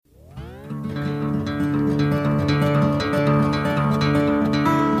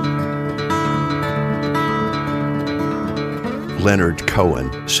Leonard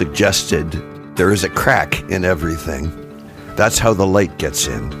Cohen, suggested there is a crack in everything. That's how the light gets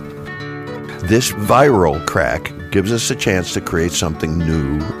in. This viral crack gives us a chance to create something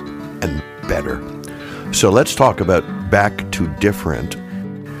new and better. So let's talk about back to different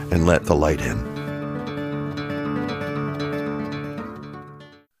and let the light in.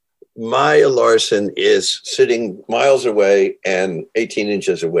 Maya Larson is sitting miles away and 18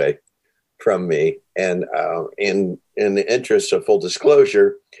 inches away from me. And in the interest of full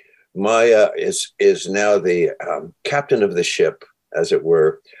disclosure, Maya is now the captain of the ship, as it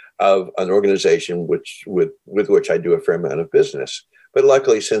were, of an organization with which I do a fair amount of business. But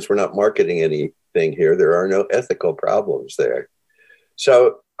luckily, since we're not marketing anything here, there are no ethical problems there.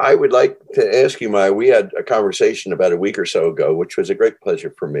 So I would like to ask you, Maya, we had a conversation about a week or so ago, which was a great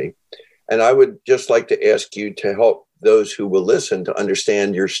pleasure for me. And I would just like to ask you to help those who will listen to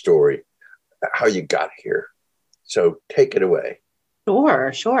understand your story, how you got here. So take it away.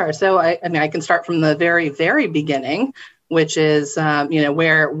 Sure. So I can start from the very, very beginning, which is,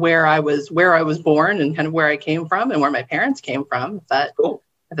 where I was born and kind of where I came from and where my parents came from, if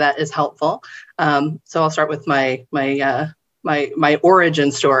that is helpful. So I'll start with my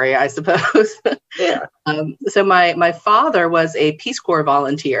origin story, I suppose. Yeah. So my father was a Peace Corps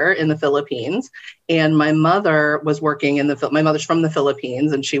volunteer in the Philippines, and my mother was working my mother's from the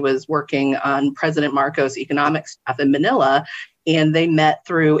Philippines, and she was working on President Marcos' economic staff in Manila, and they met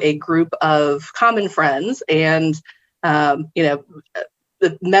through a group of common friends, and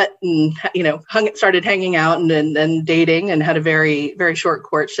met and started hanging out and dating, and had a very, very short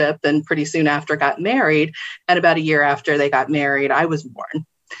courtship, and pretty soon after got married. And about a year after they got married, I was born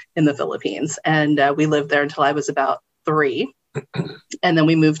in the Philippines, and we lived there until I was about 3. And then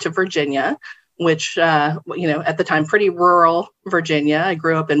we moved to Virginia, which at the time, pretty rural Virginia. I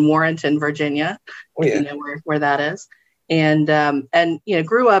grew up in Warrenton, Virginia. Yeah. You know where that is. And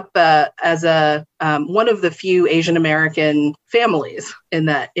grew up as one of the few Asian American families in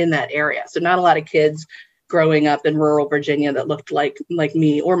that area. So not a lot of kids growing up in rural Virginia that looked like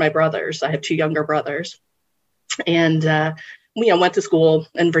me or my brothers. I have 2 younger brothers, and went to school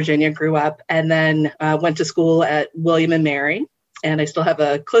in Virginia, grew up, and then went to school at William and Mary. And I still have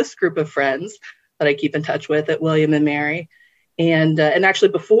a close group of friends that I keep in touch with at William and Mary. And actually,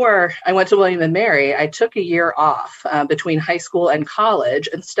 before I went to William and Mary, I took a year off between high school and college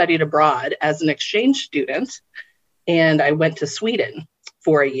and studied abroad as an exchange student. And I went to Sweden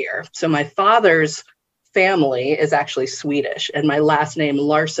for a year. So my father's family is actually Swedish, and my last name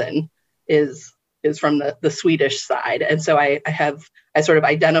Larson is from the Swedish side. And so I sort of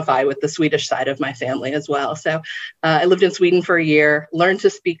identify with the Swedish side of my family as well. So I lived in Sweden for a year, learned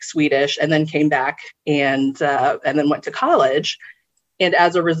to speak Swedish, and then came back and then went to college. And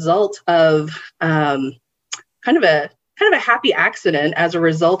as a result of kind of a happy accident, as a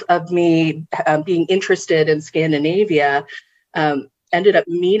result of me being interested in Scandinavia, ended up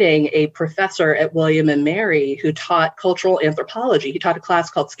meeting a professor at William and Mary who taught cultural anthropology. He taught a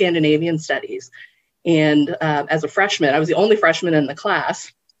class called Scandinavian Studies. And as a freshman, I was the only freshman in the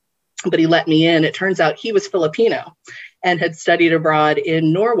class, but he let me in. It turns out he was Filipino and had studied abroad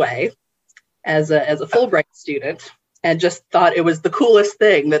in Norway as a Fulbright student, and just thought it was the coolest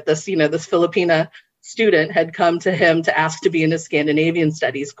thing that this Filipina student had come to him to ask to be in a Scandinavian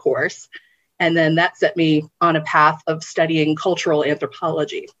Studies course. And then that set me on a path of studying cultural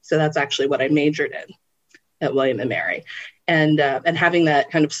anthropology. So that's actually what I majored in at William and Mary. And having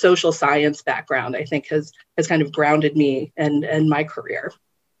that kind of social science background, I think has kind of grounded me and my career.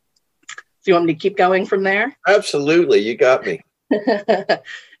 So you want me to keep going from there? Absolutely. You got me.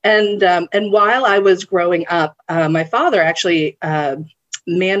 And while I was growing up, my father actually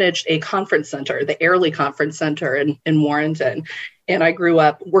managed a conference center, the Airlie Conference Center in Warrenton. And I grew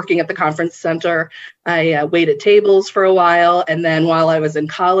up working at the conference center. I waited tables for a while. And then while I was in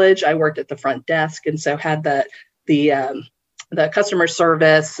college, I worked at the front desk. And so had the customer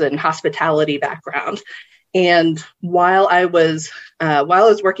service and hospitality background. And while I was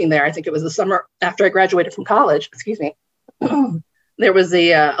working there, I think it was the summer after I graduated from college, there was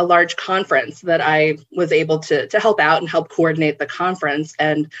a large conference that I was able to help out and help coordinate the conference.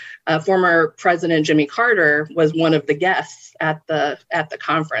 And former President Jimmy Carter was one of the guests at the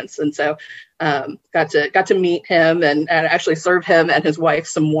conference. And so got to meet him and actually serve him and his wife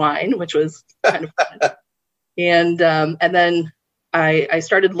some wine, which was kind of fun. And then I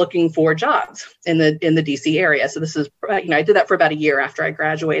started looking for jobs in the DC area. So this is, I did that for about a year after I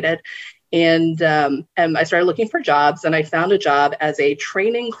graduated. And I started looking for jobs, and I found a job as a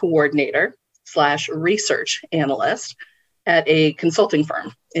training coordinator / research analyst at a consulting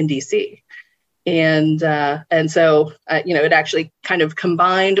firm in DC. And so it actually kind of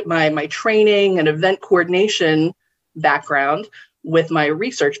combined my training and event coordination background with my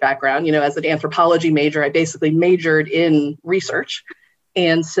research background. As an anthropology major, I basically majored in research,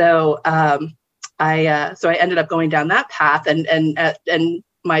 and so I ended up going down that path, and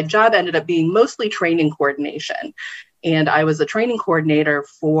my job ended up being mostly training coordination. And I was a training coordinator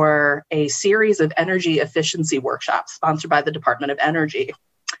for a series of energy efficiency workshops sponsored by the Department of Energy.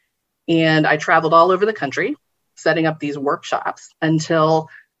 And I traveled all over the country setting up these workshops until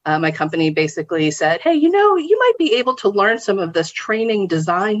my company basically said, hey, you might be able to learn some of this training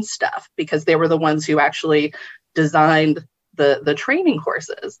design stuff, because they were the ones who actually designed the training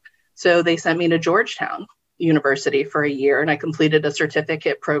courses. So they sent me to Georgetown University for a year, and I completed a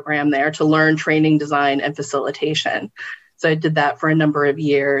certificate program there to learn training design and facilitation. So I did that for a number of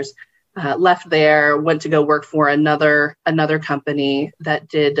years. Left there, went to go work for another company that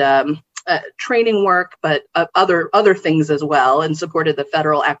did training work, but other things as well, and supported the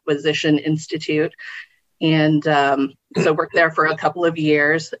Federal Acquisition Institute. And so worked there for a couple of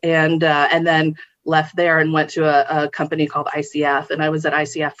years, and then left there and went to a company called ICF. And I was at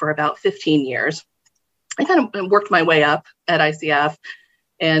ICF for about 15 years. I kind of worked my way up at ICF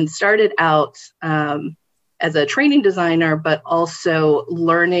and started out as a training designer, but also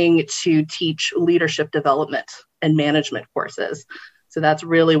learning to teach leadership development and management courses. So that's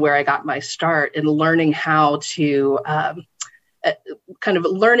really where I got my start in learning how to kind of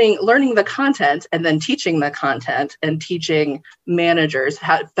learning the content, and then teaching the content and teaching managers,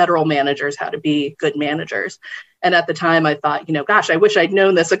 federal managers, how to be good managers. And at the time I thought, gosh, I wish I'd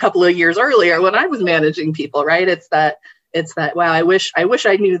known this a couple of years earlier when I was managing people, right? It's that, wow, I wish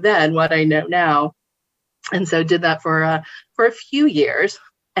I knew then what I know now. And so did that for a few years.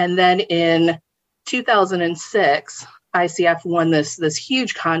 And then in 2006, ICF won this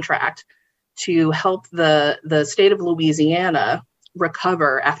huge contract to help the state of Louisiana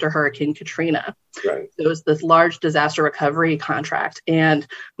recover after Hurricane Katrina. Right. So it was this large disaster recovery contract. And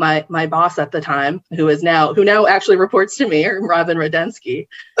my boss at the time, who now actually reports to me, Robin Rudensky,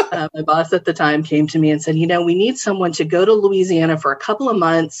 my boss at the time came to me and said, we need someone to go to Louisiana for a couple of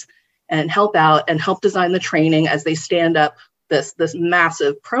months and help out and help design the training as they stand up this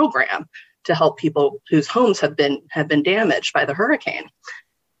massive program to help people whose homes have been damaged by the hurricane.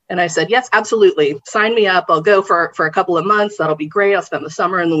 And I said, yes, absolutely. Sign me up. I'll go for a couple of months. That'll be great. I'll spend the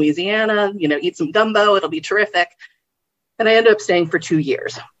summer in Louisiana, eat some gumbo. It'll be terrific. And I ended up staying for 2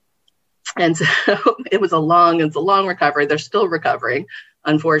 years. And so it was a long recovery. They're still recovering,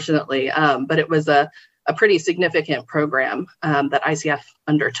 unfortunately. But it was a pretty significant program that ICF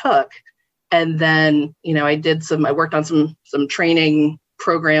undertook. And then, I worked on some training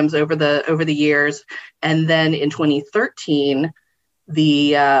programs over the years. And then in 2013,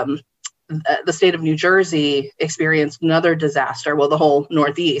 the state of New Jersey experienced another disaster. Well, the whole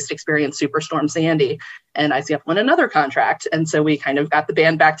Northeast experienced Superstorm Sandy, and ICF won another contract. And so we kind of got the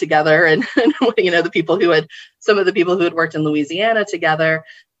band back together, and some of the people who had worked in Louisiana together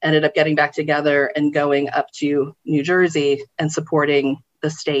ended up getting back together and going up to New Jersey and supporting the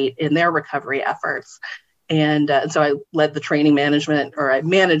state in their recovery efforts. And so I led the training management, or I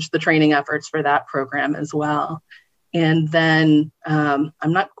managed the training efforts for that program as well. And then I'm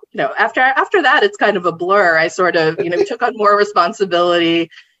not, after that, it's kind of a blur. I sort of, took on more responsibility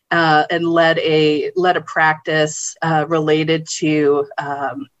and led a practice related to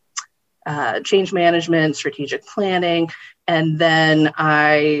change management, strategic planning. And then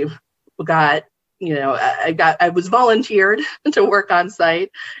I was volunteered to work on site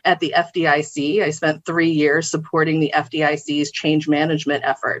at the FDIC. I spent 3 years supporting the FDIC's change management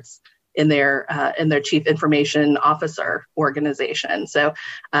efforts in their chief information officer organization. So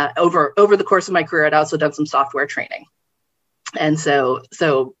over the course of my career, I'd also done some software training. And so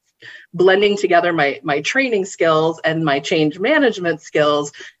blending together my training skills and my change management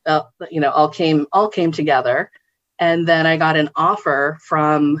skills, all came together. And then I got an offer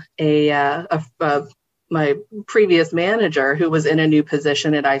from my previous manager, who was in a new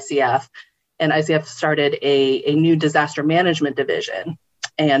position at ICF, and ICF started a new disaster management division.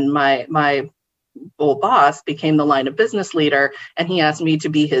 And my old boss became the line of business leader, and he asked me to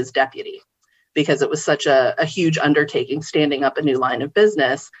be his deputy because it was such a huge undertaking standing up a new line of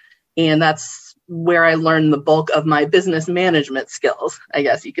business. And that's where I learned the bulk of my business management skills, I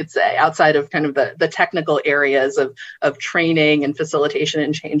guess you could say, outside of kind of the technical areas of training and facilitation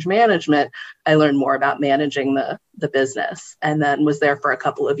and change management. I learned more about managing the business, and then was there for a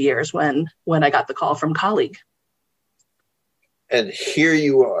couple of years when I got the call from colleague. And here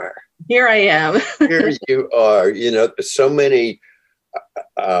you are. Here I am. Here you are. So many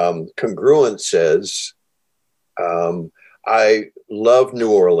Congruent says, I love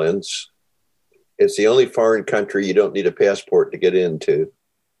New Orleans. It's the only foreign country you don't need a passport to get into.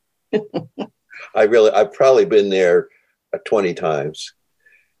 I've probably been there 20 times.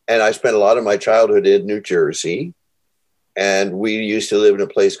 And I spent a lot of my childhood in New Jersey. And we used to live in a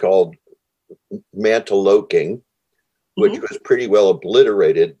place called Mantoloking, which was pretty well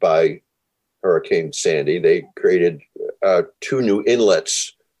obliterated by Hurricane Sandy. They created 2 new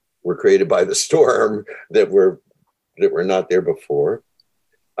inlets were created by the storm that were not there before.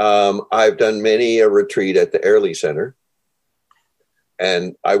 I've done many a retreat at the Airlie Center.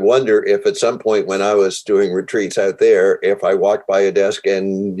 And I wonder if at some point when I was doing retreats out there, if I walked by a desk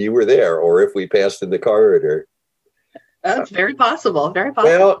and you were there, or if we passed in the corridor. That's very possible. Very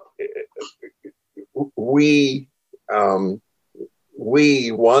possible. Well, we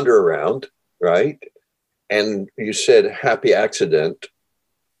wander around, right? And you said happy accident.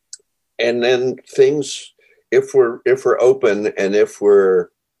 And then things, if we're open and if we're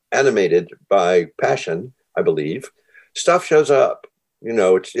animated by passion, I believe, stuff shows up.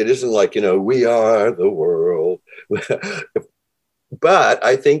 It isn't like, we are the world. But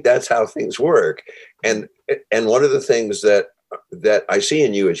I think that's how things work. And one of the things that I see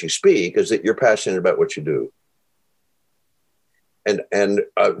in you as you speak is that you're passionate about what you do. And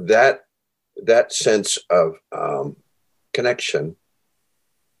that sense of connection,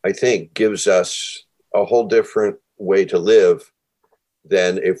 I think, gives us a whole different way to live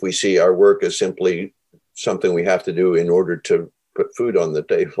than if we see our work as simply something we have to do in order to put food on the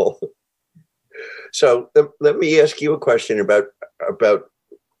table. So let me ask you a question about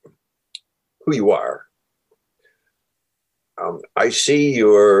who you are. I see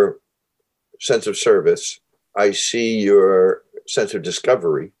your sense of service. I see your sense of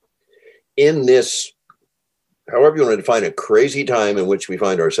discovery in this, however you want to define a crazy time in which we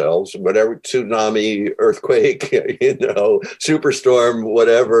find ourselves, whatever, tsunami, earthquake, superstorm,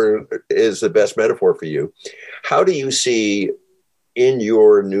 whatever is the best metaphor for you. How do you see in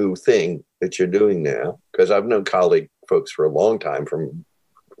your new thing that you're doing now? Because I've known colleague folks for a long time from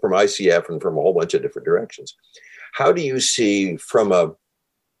ICF and from a whole bunch of different directions. How do you see from an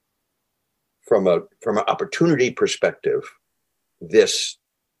opportunity perspective this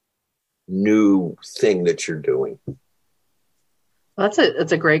new thing that you're doing? Well,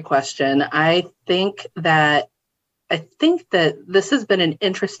 that's a great question. I think that this has been an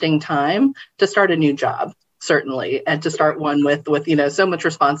interesting time to start a new job, certainly, and to start one with so much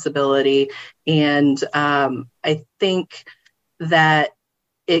responsibility. And I think that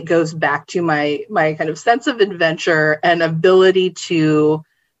it goes back to my kind of sense of adventure and ability to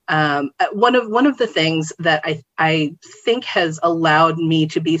one of the things that I think has allowed me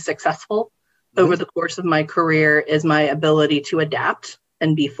to be successful over the course of my career is my ability to adapt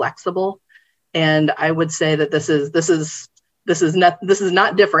and be flexible. And I would say that this is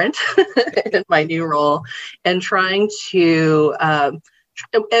not different in my new role, and trying to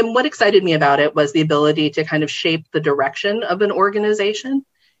and what excited me about it was the ability to kind of shape the direction of an organization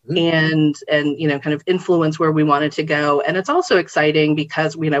and kind of influence where we wanted to go. And it's also exciting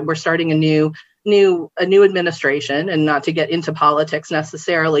because we're starting a new administration, and not to get into politics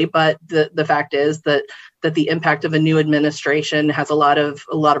necessarily, but the fact is that the impact of a new administration has a lot of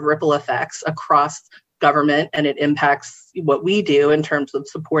ripple effects across government, and it impacts what we do in terms of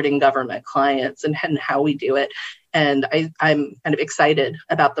supporting government clients and how we do it. And I'm kind of excited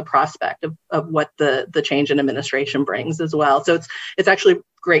about the prospect of what the change in administration brings as well. So it's actually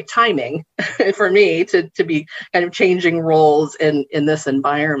great timing for me to be kind of changing roles in this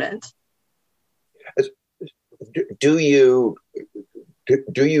environment. Do you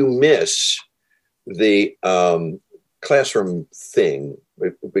miss the classroom thing?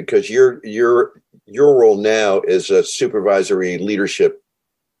 Because your role now is a supervisory leadership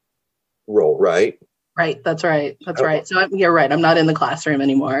role, right? Right. That's right. So you're right. I'm not in the classroom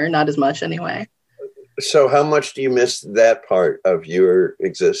anymore, not as much anyway. So how much do you miss that part of your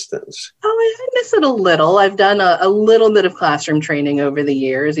existence? Oh, I miss it a little. I've done a little bit of classroom training over the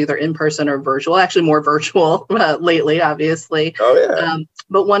years, either in person or virtual, actually more virtual lately, obviously. Oh, yeah.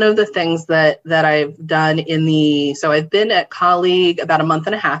 But one of the things that I've done so I've been at Colleague about a month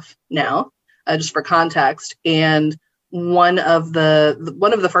and a half now, just for context. And one of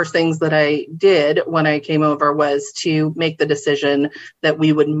the first things that I did when I came over was to make the decision that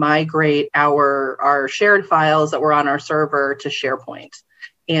we would migrate our shared files that were on our server to SharePoint.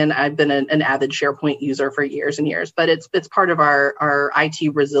 And I've been an avid SharePoint user for years and years, but it's part of our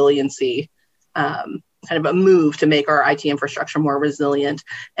IT resiliency, kind of a move to make our IT infrastructure more resilient,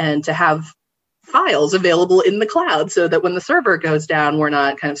 and to have files available in the cloud so that when the server goes down, we're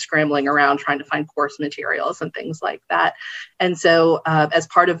not kind of scrambling around trying to find course materials and things like that. And so as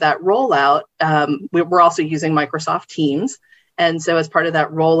part of that rollout, we're also using Microsoft Teams. And so as part of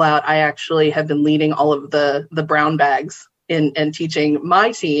that rollout, I actually have been leading all of the brown bags and teaching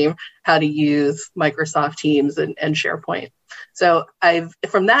my team how to use Microsoft Teams and SharePoint. So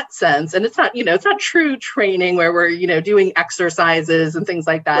from that sense, and it's not true training where we're, doing exercises and things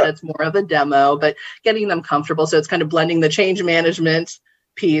like that. Yeah. It's more of a demo, but getting them comfortable. So it's kind of blending the change management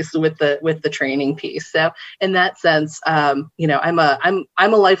piece with the training piece. So in that sense, I'm a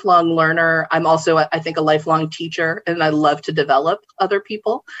lifelong learner. I'm also, I think, a lifelong teacher, and I love to develop other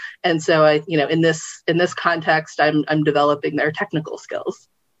people. And so in this context, I'm developing their technical skills.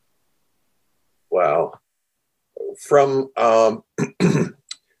 Wow. From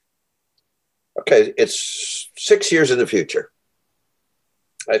okay, it's 6 years in the future.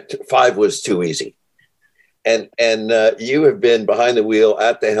 5 was too easy. And you have been behind the wheel,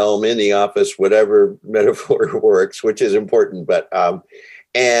 at the helm, in the office, whatever metaphor works, which is important. But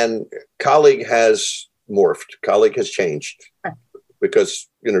and colleague has morphed. Colleague has changed because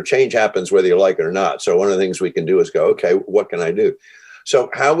change happens whether you like it or not. So one of the things we can do is go, okay, what can I do? So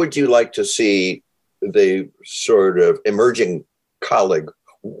how would you like to see the sort of emerging colleague?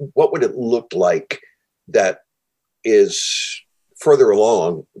 What would it look like that is further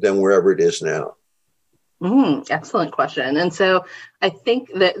along than wherever it is now? Excellent question. And so I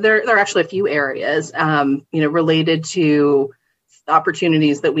think that there are actually a few areas, related to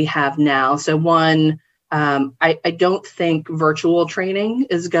opportunities that we have now. So one, I don't think virtual training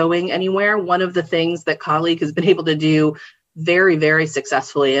is going anywhere. One of the things that Colleague has been able to do very, very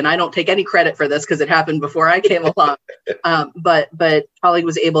successfully, and I don't take any credit for this because it happened before I came along, but Colleague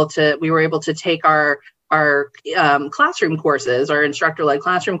we were able to take our classroom courses, our instructor-led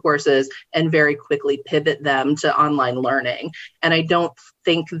classroom courses, and very quickly pivot them to online learning. And I don't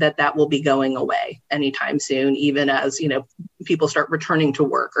think that will be going away anytime soon, even as, people start returning to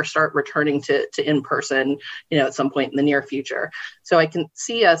work or start returning to in-person, at some point in the near future. So I can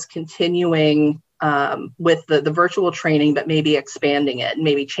see us continuing with the virtual training, but maybe expanding it,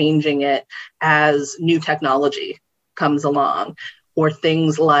 maybe changing it as new technology comes along. Or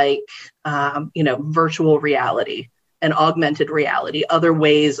things like, virtual reality and augmented reality, other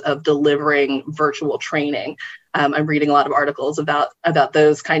ways of delivering virtual training. I'm reading a lot of articles about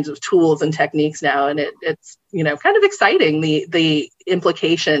those kinds of tools and techniques now, and it's kind of exciting, the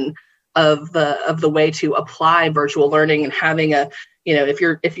implication of the way to apply virtual learning and having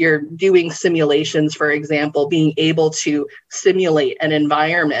if you're doing simulations, for example, being able to simulate an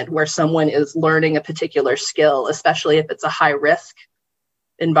environment where someone is learning a particular skill, especially if it's a high risk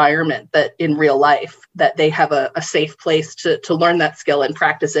environment, that in real life, that they have a safe place to learn that skill and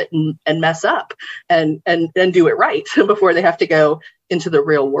practice it and mess up and do it right before they have to go into the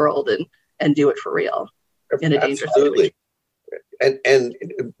real world and do it for real in a dangerous situation. And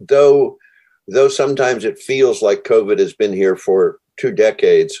though sometimes it feels like COVID has been here for 2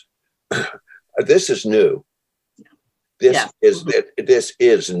 decades, this is new. This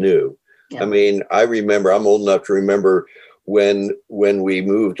is new. Yeah. I mean, I remember, I'm old enough to remember when we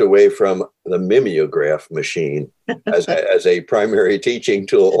moved away from the mimeograph machine as a primary teaching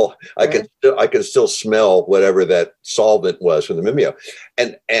tool. I can still smell whatever that solvent was from the Mimeo,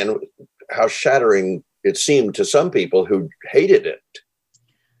 and how shattering it seemed to some people who hated it.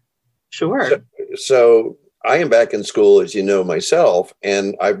 Sure. So I am back in school, as you know, myself,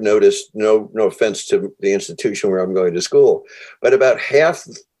 and I've noticed, no offense to the institution where I'm going to school, but about half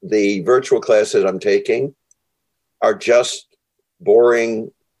the virtual classes I'm taking are just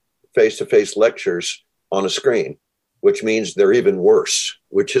boring face-to-face lectures on a screen, which means they're even worse,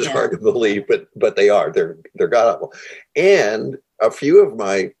 which is hard to believe, but they are. They're god-awful. And a few of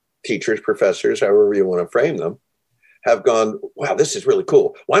my teachers, professors, however you want to frame them, have gone, wow, this is really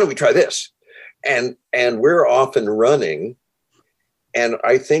cool. Why don't we try this? And we're often running. And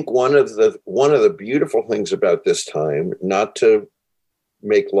I think one of the beautiful things about this time, not to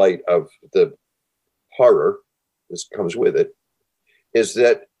make light of the horror that comes with it, is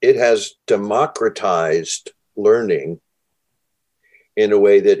that it has democratized learning in a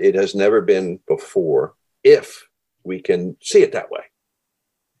way that it has never been before, if we can see it that way.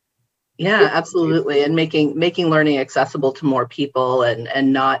 Yeah, absolutely. And making learning accessible to more people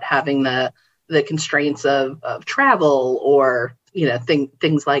and not having the constraints of travel or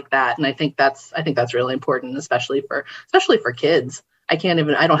things like that. And I think that's really important, especially for kids. I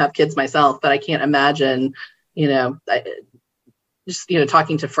don't have kids myself, but I can't imagine,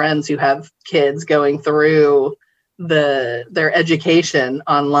 talking to friends who have kids going through their education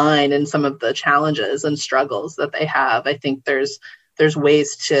online and some of the challenges and struggles that they have. I think there's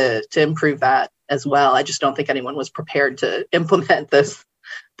ways to improve that as well. I just don't think anyone was prepared to implement those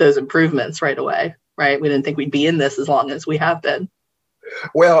improvements right away. Right? We didn't think we'd be in this as long as we have been.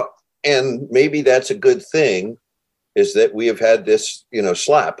 Well, and maybe that's a good thing, is that we have had this,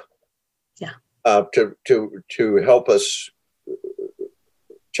 slap, to help us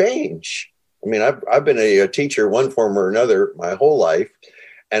change. I mean, I've been a teacher, one form or another, my whole life,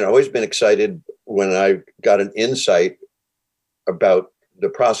 and always been excited when I got an insight about the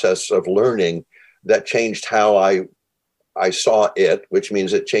process of learning that changed how I saw it, which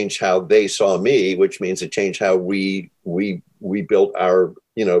means it changed how they saw me, which means it changed how we built our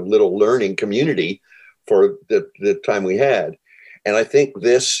little learning community for the time we had. And I think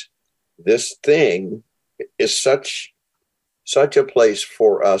this thing is such a place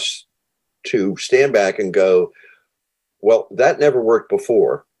for us to stand back and go, well, that never worked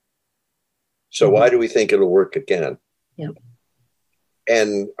before, so why do we think it'll work again? Yep.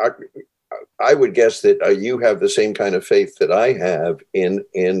 And I would guess that you have the same kind of faith that I have in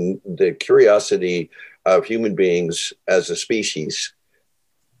the curiosity of human beings as a species.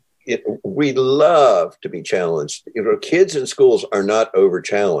 We love to be challenged. Kids in schools are not over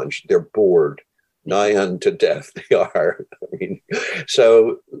challenged; they're bored, nigh unto death. They are. I mean,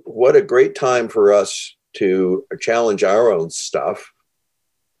 so what a great time for us to challenge our own stuff.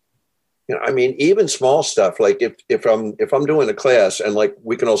 I mean, even small stuff, like if I'm doing a class and like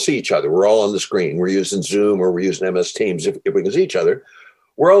we can all see each other, we're all on the screen, we're using Zoom or we're using MS Teams. If we can see each other,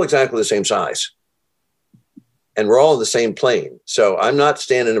 we're all exactly the same size, and we're all in the same plane. So I'm not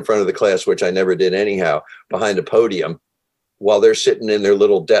standing in front of the class, which I never did anyhow, behind a podium while they're sitting in their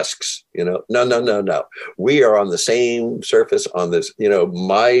little desks. No. We are on the same surface on this.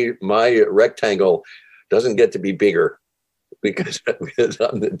 My rectangle doesn't get to be bigger because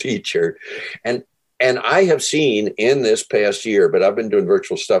I'm the teacher. And I have seen in this past year, but I've been doing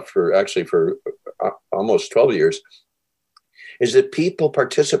virtual stuff for almost 12 years, is that people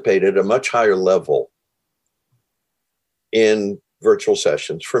participate at a much higher level in virtual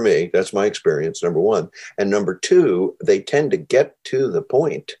sessions. For me, that's my experience, number one. And number two, they tend to get to the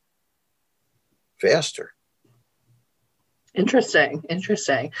point faster. Interesting.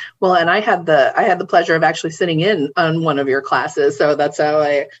 Well, and I had the pleasure of actually sitting in on one of your classes, so that's how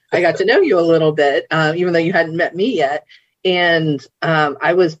I got to know you a little bit, even though you hadn't met me yet. And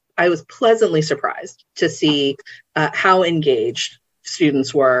I was pleasantly surprised to see how engaged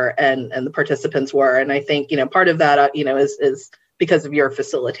students were and the participants were. And I think part of that is because of your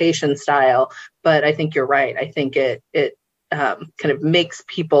facilitation style. But I think you're right. I think it kind of makes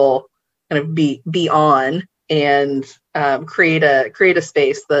people kind of be on and create a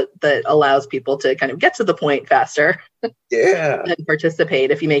space that allows people to kind of get to the point faster. Yeah. And participate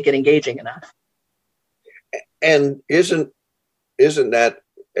if you make it engaging enough. And isn't that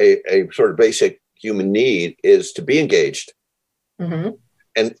a sort of basic human need, is to be engaged, mm-hmm.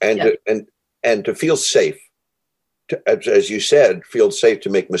 and to feel safe, as you said, feel safe to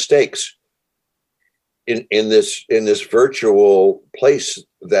make mistakes in this virtual place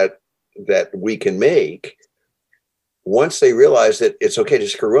that we can make. Once they realize that it's okay to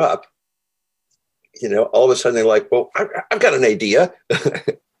screw up, all of a sudden they're like, well, I've got an idea.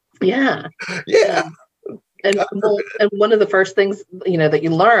 Yeah. Yeah. And one of the first things, that you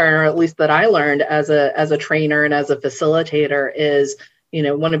learn, or at least that I learned as a trainer and as a facilitator, is,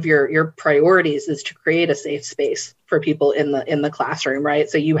 one of your priorities is to create a safe space for people in the classroom, right?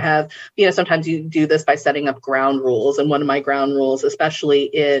 So you have, sometimes you do this by setting up ground rules. And one of my ground rules, especially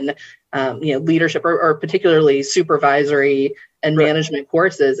in, leadership or particularly supervisory and management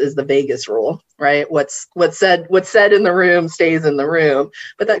courses, is the Vegas rule, right? What's said in the room stays in the room,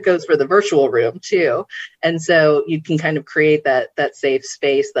 but that goes for the virtual room too. And so you can kind of create that safe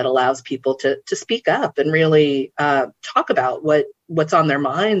space that allows people to speak up and really talk about what's on their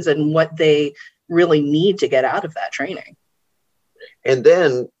minds and what they really need to get out of that training. And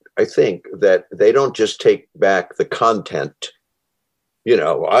then I think that they don't just take back the content.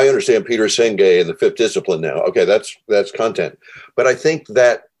 I understand Peter Senge and the fifth discipline now. Okay, that's content. But I think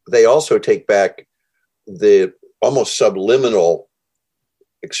that they also take back the almost subliminal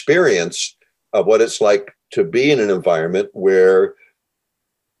experience of what it's like to be in an environment where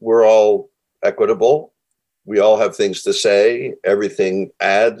we're all equitable. We all have things to say. Everything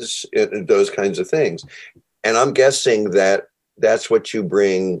adds, those kinds of things. And I'm guessing that that's what you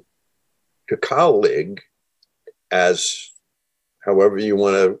bring to colleague, as however you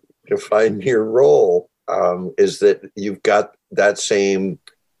want to define your role, is that you've got that same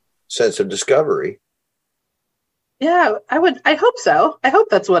sense of discovery. Yeah, I hope so. I hope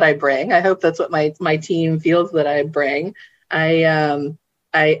that's what I bring. I hope that's what my team feels that I bring. I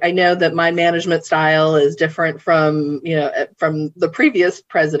I know that my management style is different from, from the previous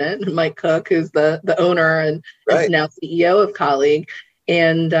president, Mike Cook, who's the owner and Right. now CEO of Colleague.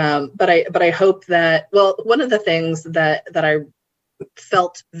 And but I hope that, well, one of the things that I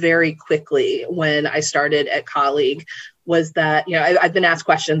felt very quickly when I started at Colleague was that, I've been asked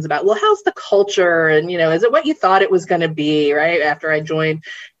questions about, well, how's the culture? And, is it what you thought it was going to be, right? After I joined.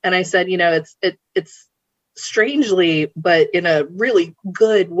 And I said, it's strangely, but in a really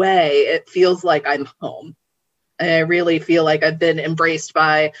good way, it feels like I'm home. And I really feel like I've been embraced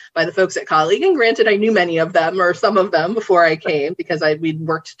by the folks at Colleague. And granted, I knew many of them or some of them before I came because we'd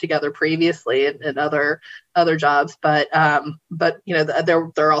worked together previously in other jobs. But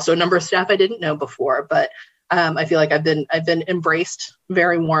there are also a number of staff I didn't know before. But I feel like I've been embraced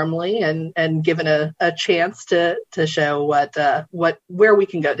very warmly and given a chance to show where we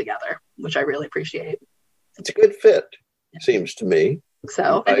can go together, which I really appreciate. It's a good fit, seems to me.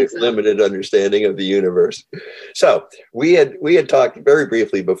 So My limited understanding of the universe. So we had talked very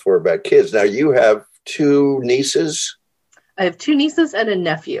briefly before about kids. Now you have two nieces. I have two nieces and a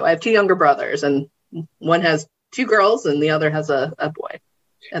nephew. I have two younger brothers, and one has two girls and the other has a boy.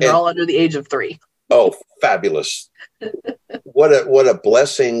 And they're all under the age of 3. Oh, fabulous. What a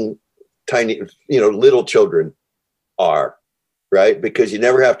blessing tiny, little children are, right? Because you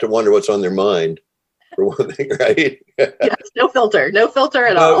never have to wonder what's on their mind. For one thing, right? Yes, no filter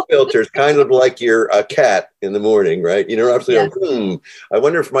at all. No filters, kind of like you're a cat in the morning, right? You don't have to go, I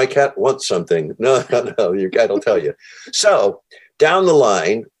wonder if my cat wants something. No, your cat will tell you. So down the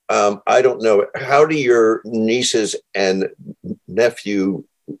line, I don't know, how do your nieces and nephew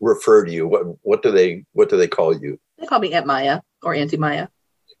refer to you? What do they call you? They call me Aunt Maya or Auntie Maya.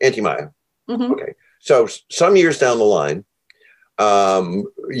 Auntie Maya. Mm-hmm. Okay. So some years down the line,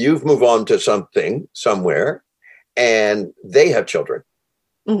 you've moved on to somewhere, and they have children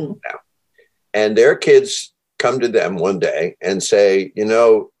now. And their kids come to them one day and say,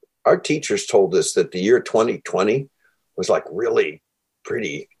 our teachers told us that the year 2020 was like really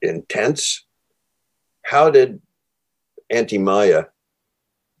pretty intense. How did Auntie Maya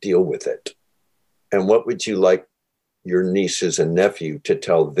deal with it? And what would you like your nieces and nephew to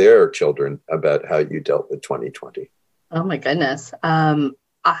tell their children about how you dealt with 2020? Oh my goodness.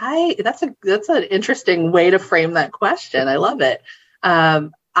 That's an interesting way to frame that question. I love it.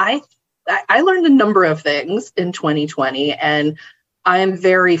 I learned a number of things in 2020, and I am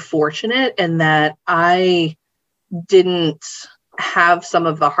very fortunate in that I didn't have some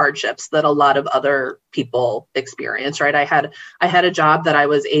of the hardships that a lot of other people experience, right? I had a job that I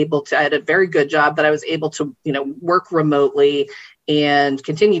had a very good job that I was able to, work remotely and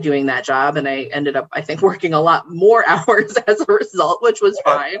continue doing that job. And I ended up, I think, working a lot more hours as a result, which was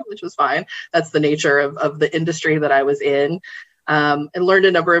fine. That's the nature of the industry that I was in. And learned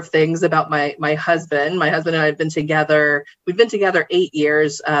a number of things about my husband. My husband and I have been together. We've been together 8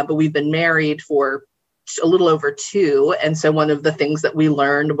 years, but we've been married for a little over 2. And so one of the things that we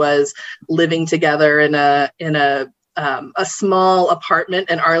learned was living together in a small apartment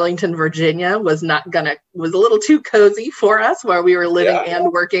in Arlington, Virginia was a little too cozy for us, where we were living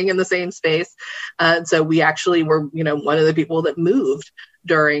and working in the same space. So we actually were, one of the people that moved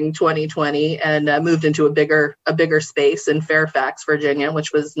during 2020 and moved into a bigger space in Fairfax, Virginia,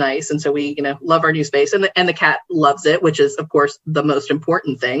 which was nice. And so we, love our new space, and the cat loves it, which is of course the most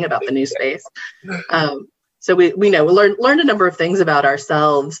important thing about the new space. So we learned a number of things about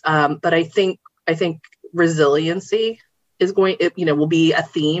ourselves. But I think resiliency will be a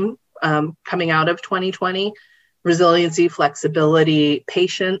theme coming out of 2020. Resiliency, flexibility,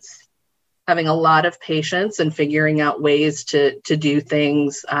 patience. Having a lot of patience and figuring out ways to do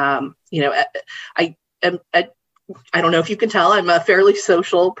things. I don't know if you can tell, I'm a fairly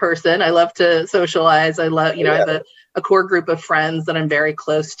social person. I love to socialize. I love, I have a core group of friends that I'm very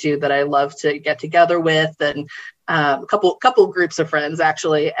close to that I love to get together with, and a couple groups of friends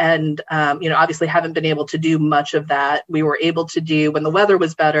actually. And, obviously haven't been able to do much of that. We were able to do, when the weather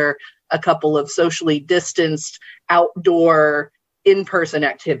was better, a couple of socially distanced outdoor in-person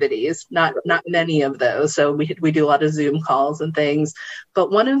activities, not many of those. So we do a lot of Zoom calls and things. But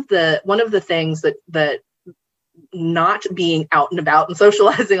one of the things that not being out and about and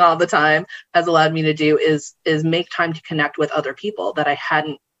socializing all the time has allowed me to do is make time to connect with other people that I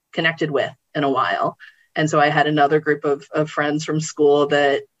hadn't connected with in a while. And so And so I had another group of friends from school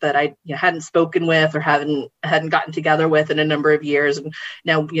that I hadn't spoken with or hadn't gotten together with in a number of years. And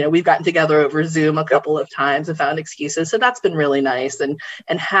now, we've gotten together over Zoom a couple of times and found excuses. So that's been really nice. And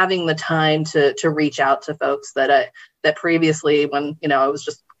having the time to reach out to folks that previously, when, I was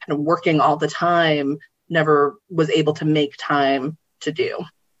just kind of working all the time, never was able to make time to do.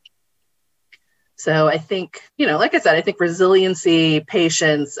 So I think, like I said, I think resiliency,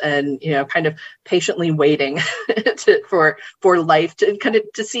 patience, and, kind of patiently waiting for life to kind of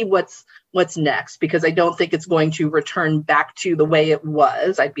to see what's next, because I don't think it's going to return back to the way it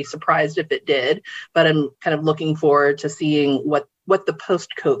was. I'd be surprised if it did, but I'm kind of looking forward to seeing what the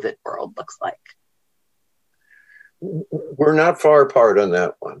post-COVID world looks like. We're not far apart on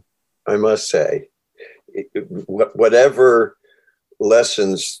that one, I must say. Whatever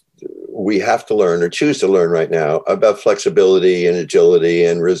lessons we have to learn or choose to learn right now about flexibility and agility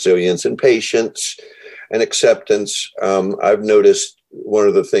and resilience and patience and acceptance. I've noticed one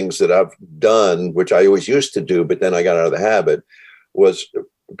of the things that I've done, which I always used to do, but then I got out of the habit, was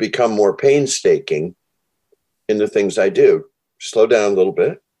become more painstaking in the things I do. Slow down a little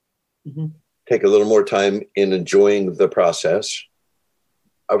bit, take a little more time in enjoying the process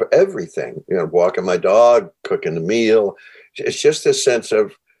of everything, walking my dog, cooking a meal. It's just a sense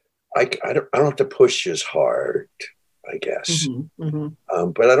of, I don't have to push as hard, I guess.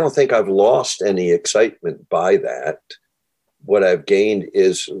 But I don't think I've lost any excitement by that. What I've gained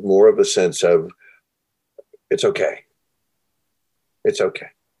is more of a sense of, it's okay. It's okay.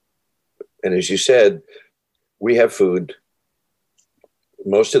 And as you said, we have food.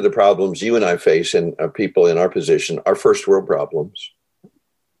 Most of the problems you and I face and people in our position are first world problems.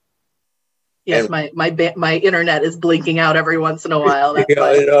 Yes, and, my internet is blinking out every once in a while. That's,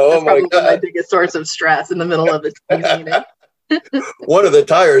 I know, that's probably my biggest source of stress in the middle of a team meeting. One of the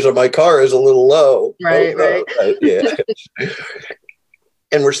tires on my car is a little low. Right. Yeah.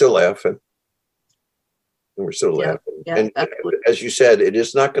 And we're still laughing. Yeah, and as you said, it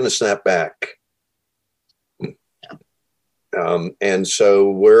is not going to snap back. And so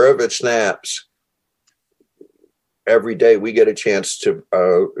wherever it snaps, every day we get a chance to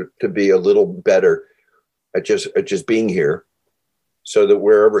be a little better at just being here, so that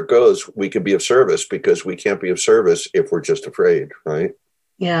wherever it goes, we can be of service, because we can't be of service if we're just afraid, right?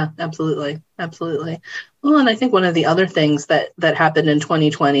 Yeah, absolutely. Well, and I think one of the other things that happened in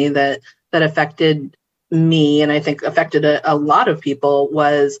 2020 that affected me, and I think affected a lot of people,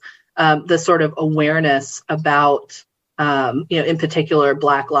 was the sort of awareness about in particular,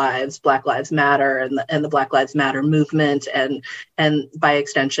 Black Lives Matter, and the Black Lives Matter movement, and by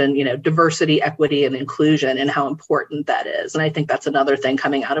extension, diversity, equity, and inclusion, and how important that is. And I think that's another thing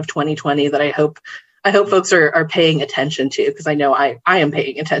coming out of 2020 that I hope folks are paying attention to, because I know I am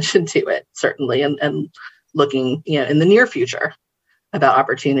paying attention to it, certainly, and looking in the near future about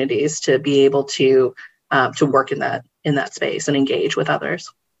opportunities to be able to work in that space and engage with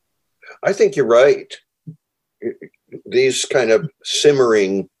others. I think you're right. These kind of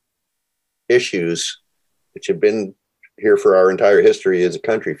simmering issues, which have been here for our entire history as a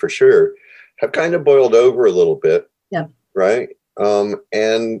country, for sure, have kind of boiled over a little bit. Yeah. Right.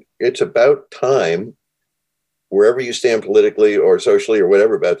 And it's about time, wherever you stand politically or socially or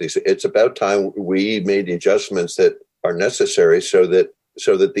whatever about these, it's about time we made the adjustments that are necessary so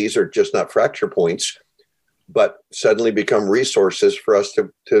that these are just not fracture points, but suddenly become resources for us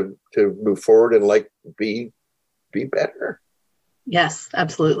to move forward and be better. Yes,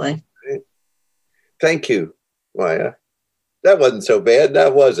 absolutely. Thank you, Maya. That wasn't so bad,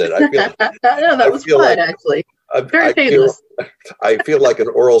 now was it? I feel no, that was fun, actually. Very painless. I feel like an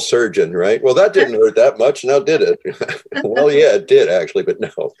oral surgeon, right? Well, that didn't hurt that much, now did it? Well, yeah, it did actually, but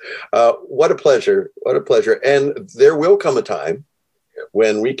no. What a pleasure. And there will come a time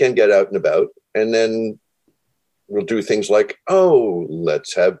when we can get out and about, and then we'll do things like,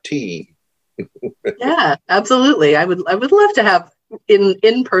 let's have tea. Yeah, absolutely. I would love to have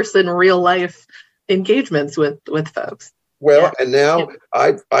in person, real life engagements with folks. Well, yeah. And now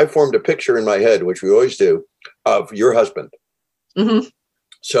I formed a picture in my head, which we always do, of your husband. Mm-hmm.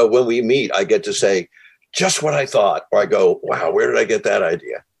 So when we meet, I get to say just what I thought, or I go, wow, where did I get that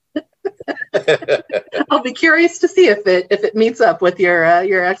idea? I'll be curious to see if it meets up with your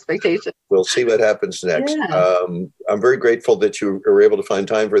expectations. We'll see what happens next. Yeah. I'm very grateful that you were able to find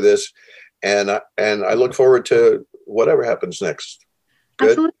time for this. And I look forward to whatever happens next.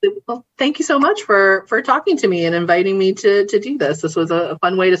 Good? Absolutely. Well, thank you so much for talking to me and inviting me to do this. This was a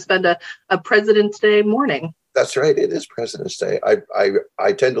fun way to spend a President's Day morning. That's right. It is President's Day.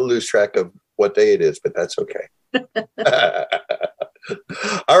 I tend to lose track of what day it is, but that's okay.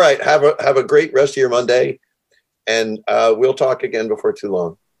 All right. Have a great rest of your Monday. And we'll talk again before too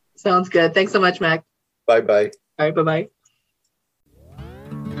long. Sounds good. Thanks so much, Mac. Bye-bye. All right. Bye-bye.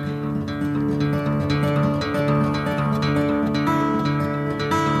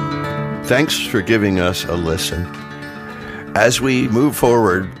 Thanks for giving us a listen. As we move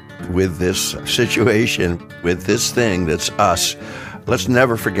forward with this situation, with this thing that's us, let's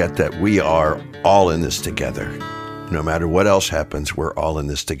never forget that we are all in this together. No matter what else happens, we're all in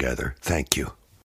this together. Thank you.